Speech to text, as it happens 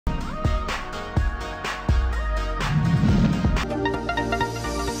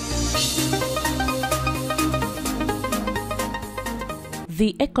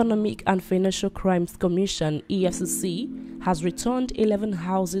The Economic and Financial Crimes Commission (EFCC) has returned 11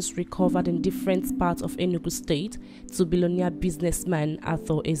 houses recovered in different parts of Enugu State to billionaire businessman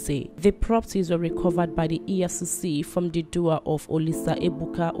Arthur Eze. The properties were recovered by the EFCC from the doer of Olisa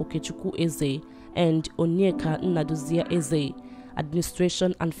Ebuka Okechukwu Eze and Onyeka Nnaduzia Eze,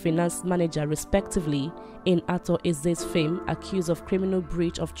 Administration and Finance Manager respectively, in Arthur Eze's fame, accused of criminal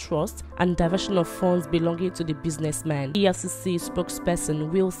breach of trust and diversion of funds belonging to the businessman. EFCC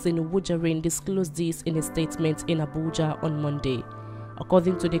spokesperson Wilson Wujarin disclosed this in a statement in Abuja on Monday.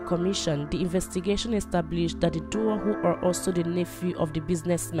 According to the commission, the investigation established that the duo, who are also the nephew of the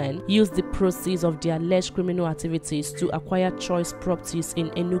businessman, used the proceeds of their alleged criminal activities to acquire choice properties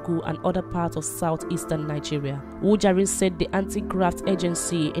in Enugu and other parts of southeastern Nigeria. Wujarin said the anti-graft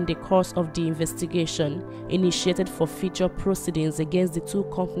agency, in the course of the investigation, initiated forfeiture proceedings against the two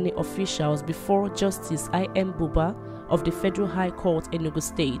company officials before Justice I.M. Buba of the Federal High Court, Enugu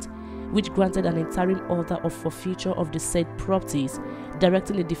State, which granted an interim order of forfeiture of the said properties,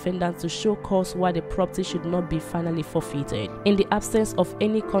 directing the defendant to show cause why the property should not be finally forfeited. In the absence of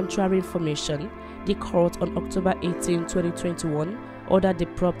any contrary information, the court on October 18, 2021, ordered the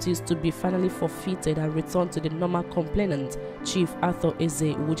properties to be finally forfeited and returned to the normal complainant, Chief Arthur Eze,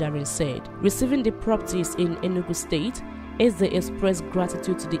 Wujarin said. Receiving the properties in Enugu State, Eze expressed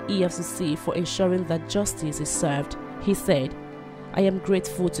gratitude to the EFCC for ensuring that justice is served. He said, "I am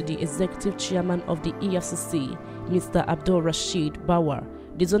grateful to the Executive Chairman of the EFCC, Mr. Abdul Rashid Bawar,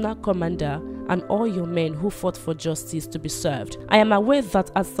 the Zonal Commander, and all your men who fought for justice to be served. I am aware that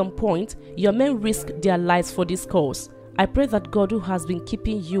at some point, your men risked their lives for this cause. I pray that God, who has been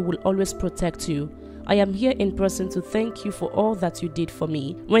keeping you, will always protect you. I am here in person to thank you for all that you did for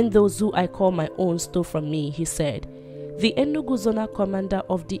me when those who I call my own stole from me," he said. The Enugu Zonal Commander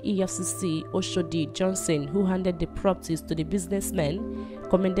of the EFCC, Oshodi Johnson, who handed the properties to the businessmen,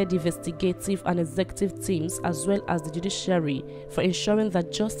 commended the investigative and executive teams as well as the judiciary for ensuring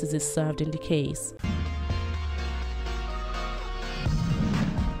that justice is served in the case.